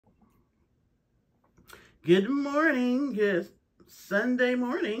Good morning. It's Sunday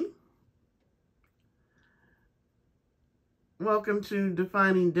morning. Welcome to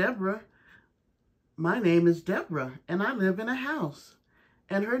Defining Deborah. My name is Deborah, and I live in a house,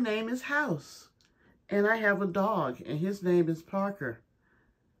 and her name is House. And I have a dog, and his name is Parker.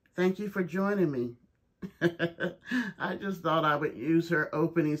 Thank you for joining me. I just thought I would use her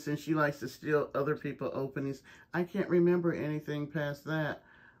opening since she likes to steal other people's openings. I can't remember anything past that.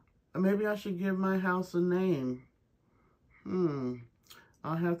 Maybe I should give my house a name.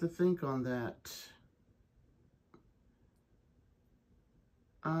 I'll have to think on that.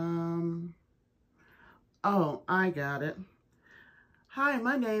 Oh, I got it. Hi,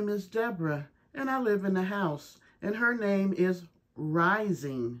 my name is Deborah, and I live in a house, and her name is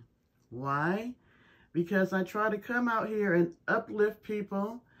Rising. Why? Because I try to come out here and uplift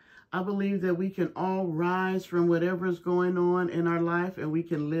people. I believe that we can all rise from whatever is going on in our life, and we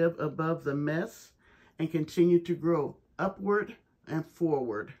can live above the mess and continue to grow upward and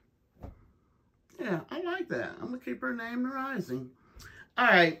forward. Yeah, I like that. I'm going to keep her name Rising. All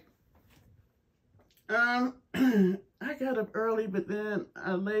right. I got up early, but then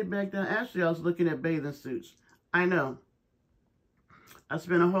I laid back down. Actually, I was looking at bathing suits. I know. I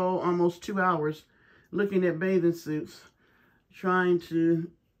spent a whole almost 2 hours looking at bathing suits, trying to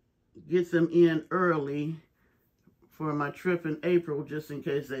get them in early for my trip in April, just in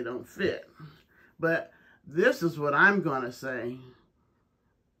case they don't fit. But this is what I'm going to say.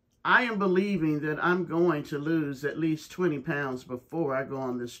 I am believing that I'm going to lose at least 20 pounds before I go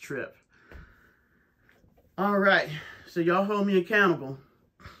on this trip. All right, so y'all hold me accountable.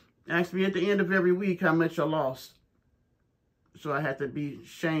 Ask me at the end of every week how much I lost. So I have to be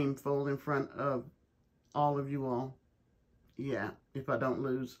shameful in front of all of you all. Yeah, if I don't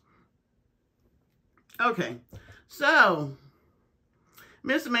lose. Okay, so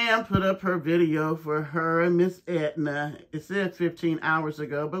Miss Ma'am put up her video for her and Miss Edna. It said 15 hours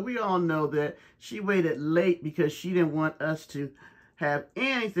ago, but we all know that she waited late because she didn't want us to have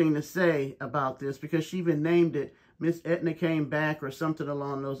anything to say about this, because she even named it Miss Edna Came Back or something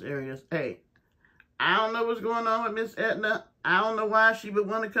along those areas. Hey, I don't know what's going on with Miss Edna. I don't know why she would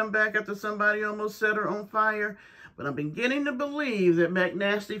want to come back after somebody almost set her on fire, but I'm beginning to believe that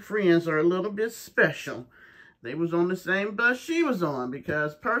McNasty friends are a little bit special. They was on the same bus she was on,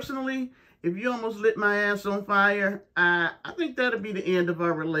 because personally, if you almost lit my ass on fire, I think that'll be the end of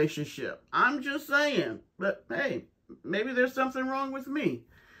our relationship. I'm just saying. But hey, maybe there's something wrong with me.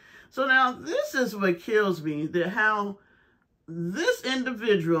 So now this is what kills me, that how this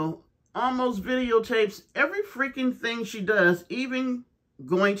individual almost videotapes every freaking thing she does, even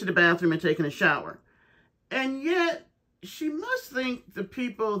going to the bathroom and taking a shower. And yet she must think the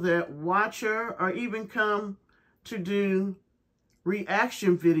people that watch her or even come to do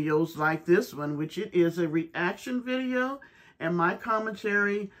reaction videos like this one, which it is a reaction video, and my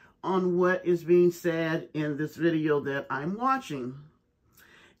commentary on what is being said in this video that I'm watching.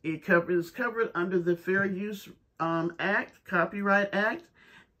 It is covered under the Fair Use Act, Copyright Act,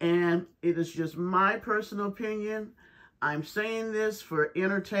 and it is just my personal opinion. I'm saying this for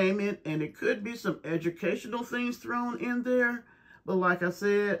entertainment, and it could be some educational things thrown in there, but like I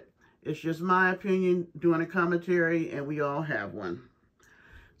said, it's just my opinion doing a commentary, and we all have one.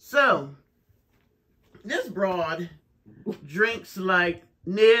 So, this broad drinks like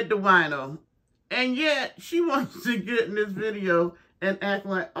Ned the Wino, and yet she wants to get in this video and act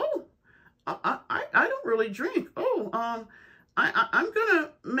like, oh, I don't really drink. Oh, I'm gonna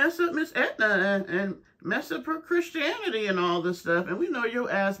mess up Miss Edna and mess up her Christianity and all this stuff. And we know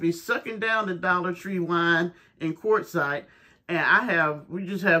your ass be sucking down the Dollar Tree wine in Quartzsite. And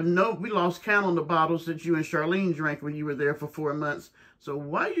we lost count on the bottles that you and Charlene drank when you were there for 4 months. So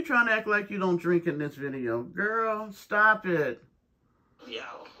why are you trying to act like you don't drink in this video? Girl, stop it. Yo,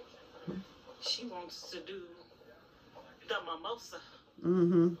 she wants to do the mimosa.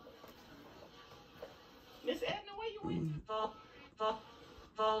 Miss Edna, where you in?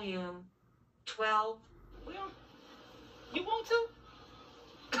 Volume 12. Well, you want to?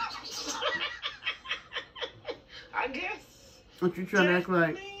 I guess. What you trying to act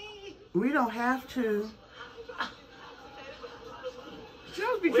like? We don't have to.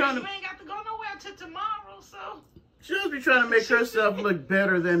 She'll be trying to. You ain't got to go nowhere till tomorrow, so. She'll be trying to make herself look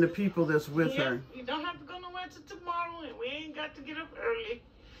better than the people that's with her. You don't have to go nowhere till tomorrow, and we ain't got to get up early.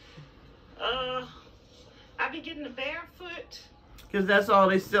 I be getting the barefoot. Because that's all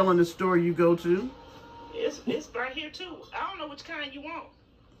they sell in the store you go to. It's right here too. I don't know which kind you want.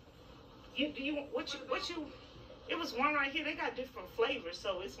 It was one right here. They got different flavors,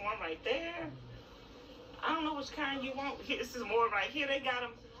 so it's one right there. I don't know which kind you want. This is more right here. They got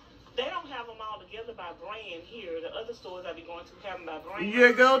them They don't have them all together by brand here. The other stores I be going to have them by brand.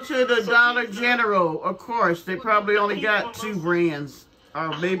 You go to the Dollar General, of course. They probably only got 2 brands,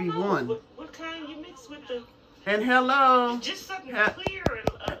 or maybe 1. What kind you mix with the? And hello. Just something clear.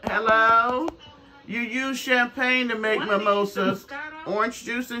 Hello. You use champagne to make mimosas. Orange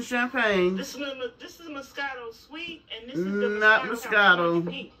juice and champagne. This is Moscato sweet, and this is the not Moscato.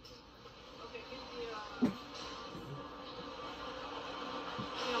 Pink.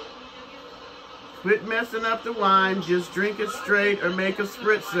 Quit messing up the wine. Just drink it straight or make a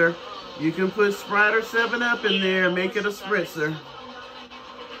spritzer. You can put Sprite or 7-Up in there and make it a spritzer.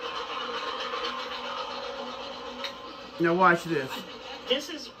 Now watch this. This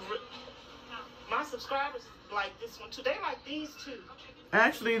is my subscribers like this one too. They like these too.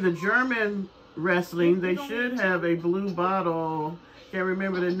 Actually, the German wrestling, they should have a blue bottle. Can't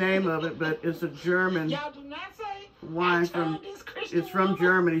remember the name of it, but it's a German wine from. It's from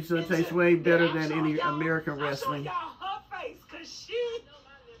Germany, so it tastes way better than any American wrestling. Y'all her face, cause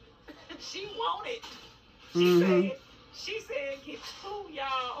she wanted. She said get 2,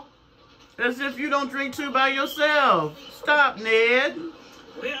 y'all. As if you don't drink 2 by yourself. Stop, Ned.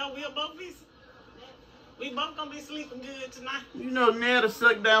 Well, we both gonna be sleeping good tonight. You know Ned will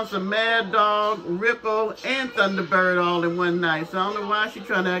suck down some Mad Dog, Ripple, and Thunderbird all in one night. So I don't know why she's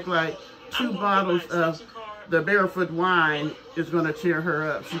trying to act like 2 bottles of the Barefoot wine is going to tear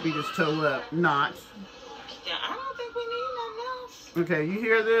her up. She'd be just toe up. Not. Yeah, I don't think we need nothing else. Okay, you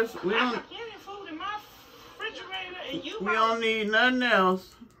hear this? We I don't. got plenty of food in my refrigerator, and you. We don't need nothing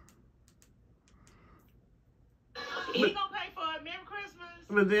else. He gonna pay for it. Merry Christmas.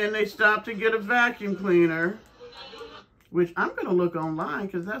 But then they stopped to get a vacuum cleaner, which I'm going to look online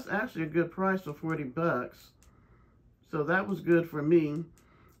because that's actually a good price for $40. So that was good for me.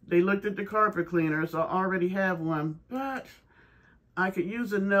 They looked at the carpet cleaner, so I already have one, but I could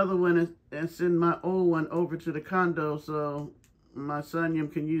use another one and send my old one over to the condo so my son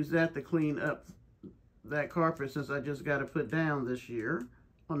can use that to clean up that carpet since I just got it put down this year.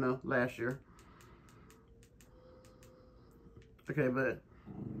 Oh no, last year. Okay, but...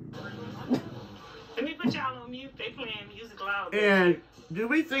 Let me put y'all on mute. They playing music loud. And do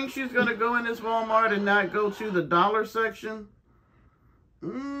we think she's going to go in this Walmart and not go to the dollar section? I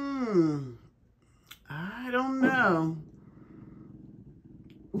don't know.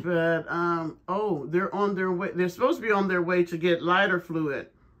 But, oh, they're on their way. They're supposed to be on their way to get lighter fluid.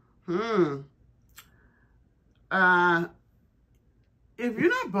 If you're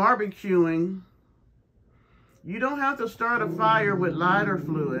not barbecuing, you don't have to start a fire with lighter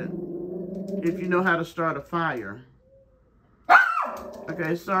fluid if you know how to start a fire.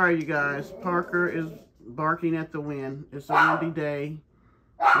 Okay, sorry, you guys. Parker is barking at the wind. It's a windy day.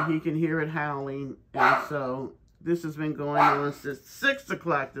 And he can hear it howling, and so this has been going on since 6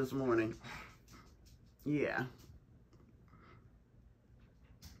 o'clock this morning. Yeah.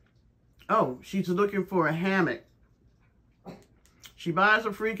 Oh, she's looking for a hammock. She buys a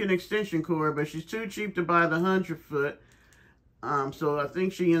freaking extension cord, but she's too cheap to buy the 100-foot. So I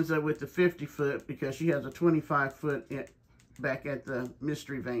think she ends up with the 50-foot because she has a 25-foot back at the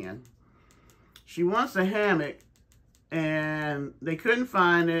mystery van. She wants a hammock. And they couldn't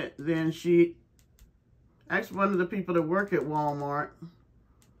find it. Then she asked one of the people that work at Walmart.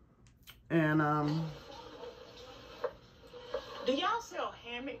 And, do y'all sell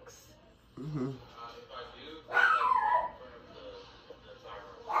hammocks? Mm-hmm.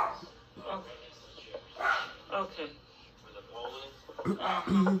 Okay.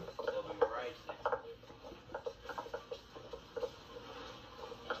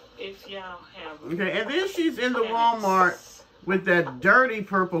 If y'all have. Okay, and then she's in the Walmart with that dirty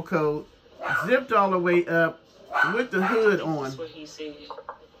purple coat, zipped all the way up, with the hood on. That's what he said.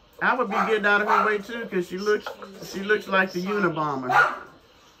 I would be getting out of her way too, because she looks like the Unabomber.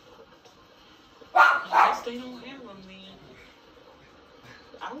 I guess they don't have them then.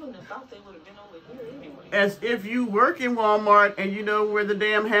 I wouldn't have thought they would have been over here anyway. As if you work in Walmart and you know where the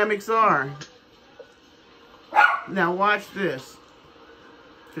damn hammocks are. Now watch this.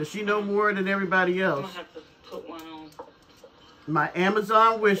 Because she know more than everybody else. I'm going to have to put one on. My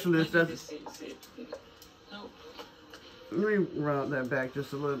Amazon wish list. Let me round that back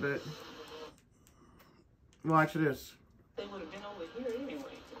just a little bit. Watch this. They would have been over here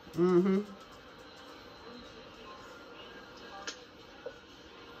anyway. Mm-hmm.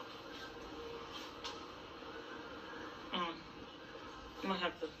 I'm going to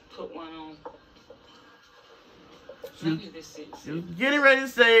have to put one on. She's getting ready to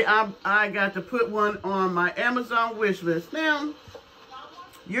say, I got to put one on my Amazon wish list. Now,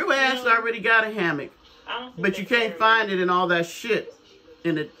 your ass already got a hammock, but you can't find it in all that shit.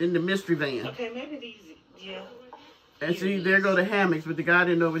 in the mystery van. Okay, maybe these, yeah. And see, there go the hammocks, but the guy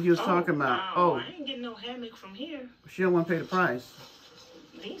didn't know what he was talking about. Wow. Oh, I ain't getting no hammock from here. She don't want to pay the price.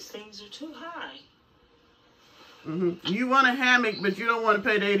 These things are too high. You want a hammock, but you don't want to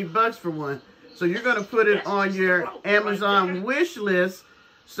pay the $80 for one. So you're going to put it on your Amazon wish list,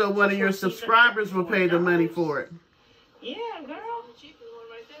 so one of your subscribers will pay the money for it. Yeah, girl. The cheapest one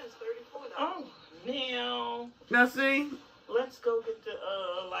right there is $34. Oh, now see? Let's go get the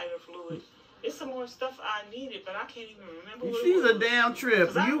lighter fluid. It's some more stuff I needed, but I can't even remember what She's it was. a damn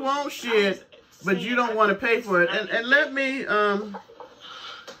trip. You want shit, but you don't want to pay for it. And let me, and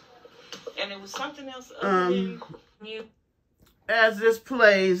it was something else other than you. As this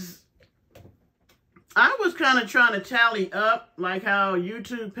plays, I was kind of trying to tally up, like how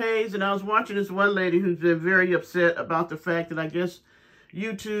YouTube pays, and I was watching this one lady who's been very upset about the fact that I guess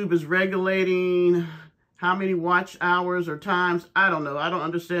YouTube is regulating how many watch hours or times. I don't know. I don't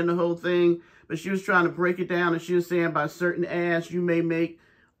understand the whole thing. But she was trying to break it down, and she was saying by certain ads, you may make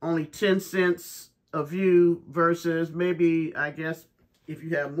only 10 cents a view versus maybe, I guess, if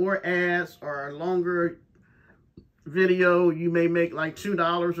you have more ads or a longer video, you may make like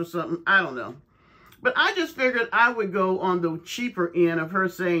 $2 or something. I don't know. But I just figured I would go on the cheaper end of her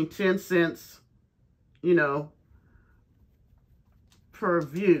saying 10 cents, you know, per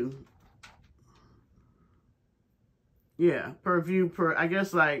view. Yeah, per view, I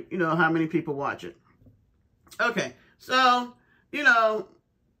guess, like, you know, how many people watch it. Okay, so, you know,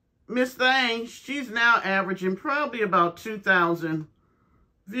 Miss Thing, she's now averaging probably about 2,000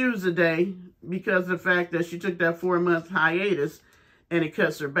 views a day because of the fact that she took that 4-month hiatus and it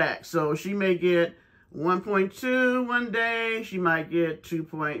cuts her back. So she may get 1.2 one day, she might get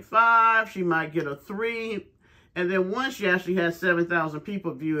 2.5, she might get a 3, and then once she actually had 7,000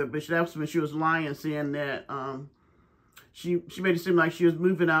 people view it, but that's when she was lying, saying that, She made it seem like she was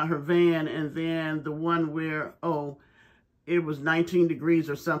moving out her van, and then the one where, oh, it was 19 degrees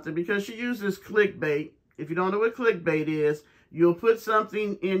or something, because she uses clickbait. If you don't know what clickbait is, you'll put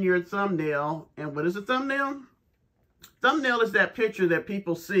something in your thumbnail, and what is a thumbnail? Thumbnail is that picture that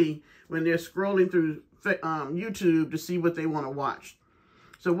people see when they're scrolling through YouTube to see what they want to watch.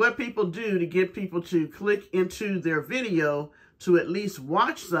 So what people do to get people to click into their video to at least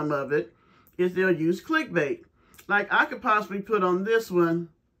watch some of it is they'll use clickbait. Like, I could possibly put on this one,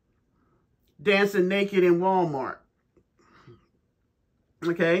 dancing naked in Walmart.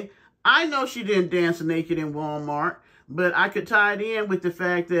 Okay? I know she didn't dance naked in Walmart, but I could tie it in with the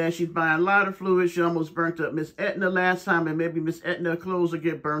fact that she's buying lighter fluid. She almost burnt up Miss Etna last time, and maybe Miss Etna clothes will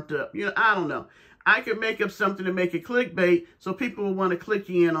get burnt up. You know, I don't know. I could make up something to make it clickbait so people will want to click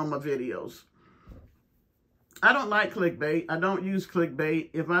in on my videos. I don't like clickbait. I don't use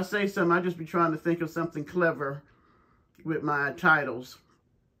clickbait. If I say something, I just be trying to think of something clever with my titles,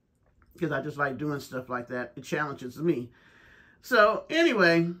 because I just like doing stuff like that. It challenges me. So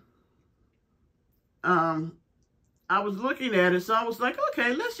anyway, I was looking at it, so I was like,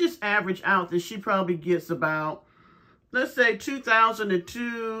 okay, let's just average out that she probably gets about, let's say 2,000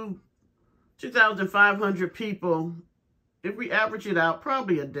 to 2,500 people. If we average it out,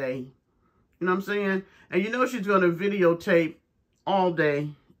 probably a day. You know what I'm saying? And you know she's going to videotape all day,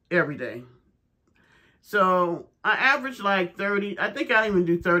 every day. So I averaged like 30. I think I didn't even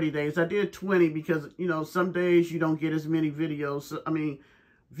do 30 days. I did 20 because, you know, some days you don't get as many videos.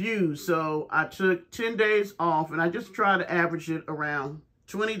 Views. So I took 10 days off, and I just try to average it around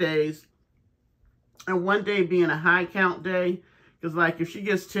 20 days. And one day being a high count day. Because like if she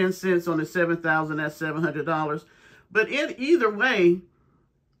gets 10 cents on the 7,000, that's $700. But in either way,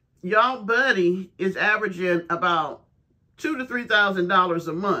 y'all buddy is averaging about $2,000 to $3,000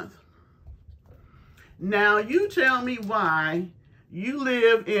 a month. Now, you tell me why you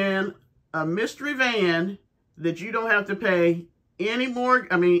live in a mystery van that you don't have to pay any more,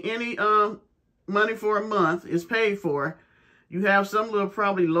 any money for a month is paid for. You have some little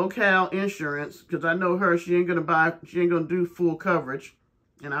probably locale insurance, because I know her, she ain't gonna do full coverage,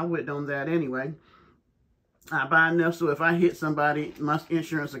 and I wouldn't on that anyway. I buy enough so if I hit somebody, my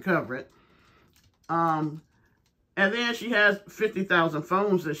insurance will cover it. And then she has 50,000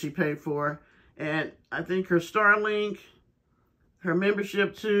 phones that she paid for. And I think her Starlink, her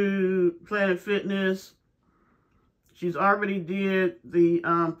membership to Planet Fitness, she's already did the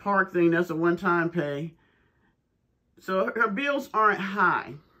park thing. That's a one-time pay. So her bills aren't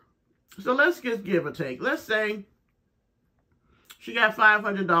high. So let's just give or take. Let's say she got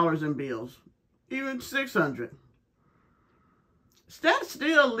 $500 in bills, even $600. That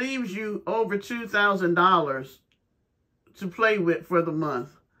still leaves you over $2,000 to play with for the month.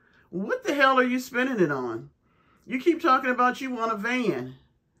 What the hell are you spending it on? You keep talking about you want a van.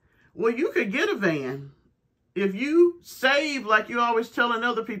 Well, you could get a van. If you save like you're always telling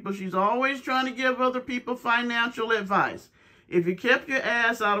other people, she's always trying to give other people financial advice. If you kept your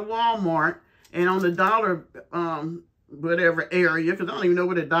ass out of Walmart and on the dollar whatever area, because I don't even know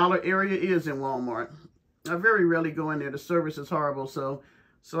what a dollar area is in Walmart. I very rarely go in there. The service is horrible, so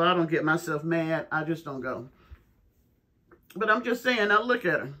I don't get myself mad. I just don't go. But I'm just saying, now look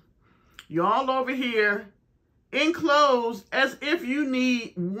at her. You're all over here in clothes as if you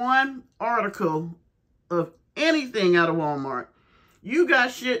need one article of anything out of Walmart. You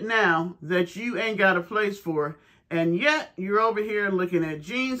got shit now that you ain't got a place for, and yet you're over here looking at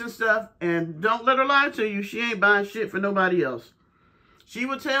jeans and stuff, and don't let her lie to you. She ain't buying shit for nobody else. She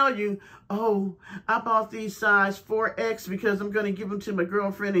will tell you, oh, I bought these size 4X because I'm going to give them to my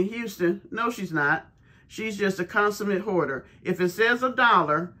girlfriend in Houston. No, she's not. She's just a consummate hoarder. If it says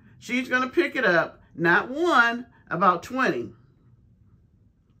 $1, she's going to pick it up, not one, about 20.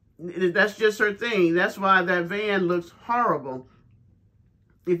 That's just her thing. That's why that van looks horrible.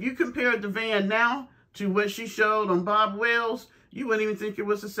 If you compared the van now to what she showed on Bob Wells, you wouldn't even think it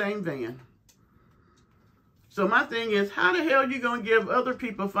was the same van. So my thing is, how the hell are you going to give other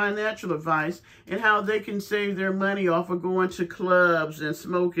people financial advice and how they can save their money off of going to clubs and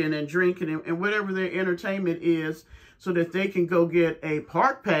smoking and drinking and whatever their entertainment is so that they can go get a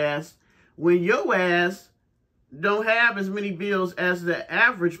park pass when your ass don't have as many bills as the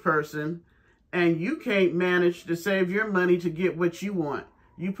average person and you can't manage to save your money to get what you want.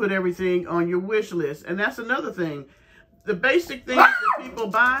 You put everything on your wish list. And that's another thing. The basic things that people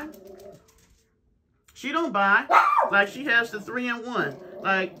buy, she don't buy. Like, she has the 3-in-1.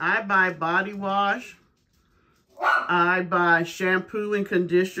 Like, I buy body wash. I buy shampoo and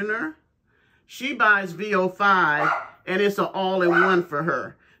conditioner. She buys VO5, and it's an all-in-one for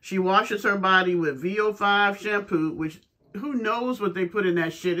her. She washes her body with VO5 shampoo, which who knows what they put in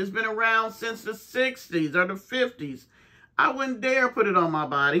that shit. It's been around since the 60s or the 50s. I wouldn't dare put it on my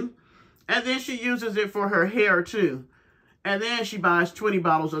body. And then she uses it for her hair, too. And then she buys 20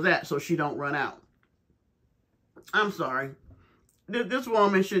 bottles of that so she don't run out. I'm sorry. This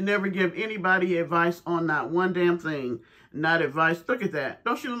woman should never give anybody advice on not one damn thing. Not advice. Look at that.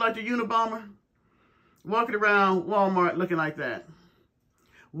 Don't she look like the Unabomber? Walking around Walmart looking like that.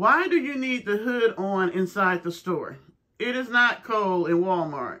 Why do you need the hood on inside the store? It is not cold in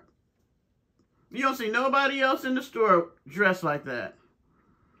Walmart. You don't see nobody else in the store dressed like that.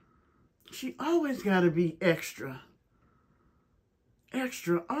 She always got to be extra.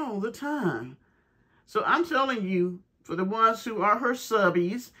 Extra all the time. So I'm telling you, for the ones who are her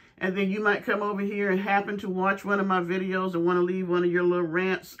subbies, and then you might come over here and happen to watch one of my videos and want to leave one of your little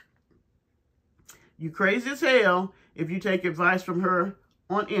rants. You crazy as hell if you take advice from her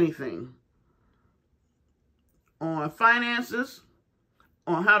on anything. On finances,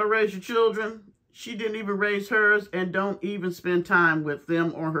 on how to raise your children. She didn't even raise hers and don't even spend time with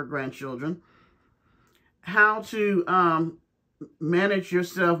them or her grandchildren. How to manage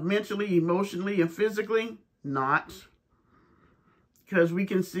yourself mentally, emotionally, and physically? Not. Because we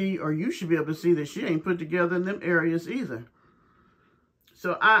can see, or you should be able to see, that she ain't put together in them areas either.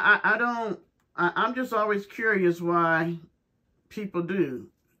 So I'm just always curious why people do.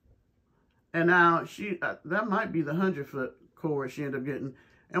 And now that might be the 100-foot cord she ended up getting.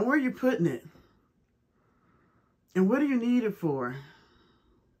 And where are you putting it? And what do you need it for?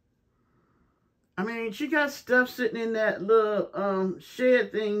 I mean, she got stuff sitting in that little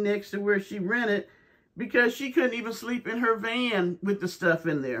shed thing next to where she rented because she couldn't even sleep in her van with the stuff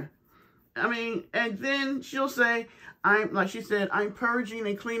in there. I mean, and then she'll say, like she said, I'm purging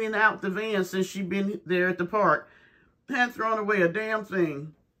and cleaning out the van since she's been there at the park. Hadn't thrown away a damn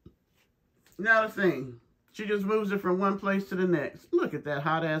thing. Not a thing. She just moves it from one place to the next. Look at that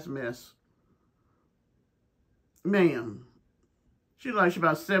hot-ass mess. Ma'am. She's like she's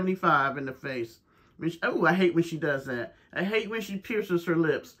about 75 in the face. I hate when she does that. I hate when she pierces her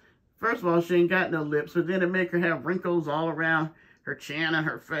lips. First of all, she ain't got no lips, but then it make her have wrinkles all around her chin and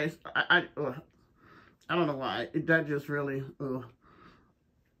her face. I don't know why. That just really, ugh.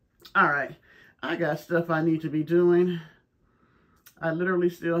 All right. I got stuff I need to be doing. I literally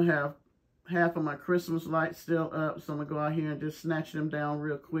still have half of my Christmas lights still up, so I'm going to go out here and just snatch them down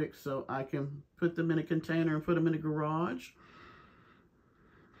real quick so I can put them in a container and put them in the garage.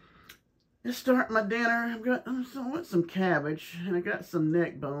 And start my dinner. I want some cabbage, and I got some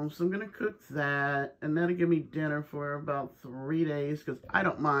neck bones, so I'm going to cook that, and that'll give me dinner for about 3 days, because I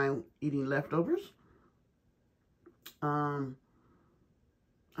don't mind eating leftovers. I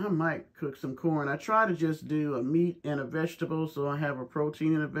might cook some corn. I try to just do a meat and a vegetable, so I have a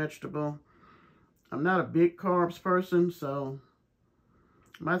protein and a vegetable. I'm not a big carbs person, so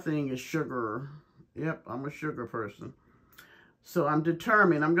my thing is sugar. Yep, I'm a sugar person. So I'm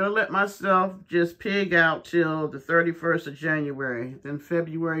determined. I'm going to let myself just pig out till the 31st of January. Then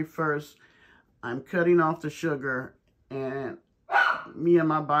February 1st, I'm cutting off the sugar, and me and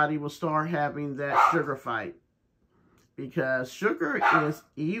my body will start having that sugar fight. Because sugar is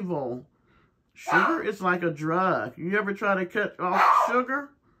evil. Sugar is like a drug. You ever try to cut off sugar?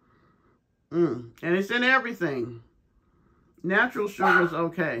 And it's in everything. Natural sugar is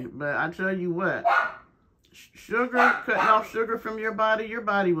okay, but I tell you what, sugar, cutting off sugar from your body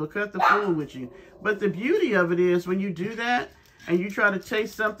will cut the fool with you. But the beauty of it is when you do that and you try to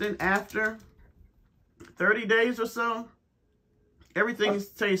taste something after 30 days or so, everything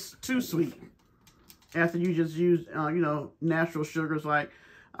tastes too sweet. After you just use, natural sugars, like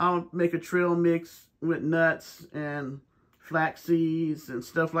I'll make a trail mix with nuts and flax seeds and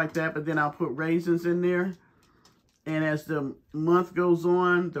stuff like that, but then I'll put raisins in there. And as the month goes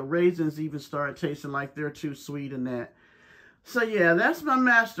on, the raisins even start tasting like they're too sweet and that. So yeah, that's my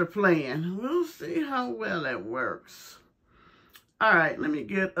master plan. We'll see how well it works. All right, let me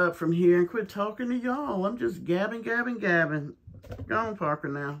get up from here and quit talking to y'all. I'm just gabbing. Go on, Parker,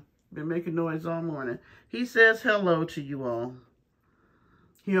 now. Been making noise all morning. He says hello to you all.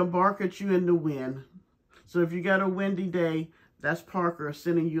 He'll bark at you in the wind. So if you got a windy day, that's Parker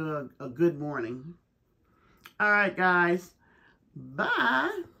sending you a good morning. All right, guys.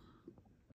 Bye.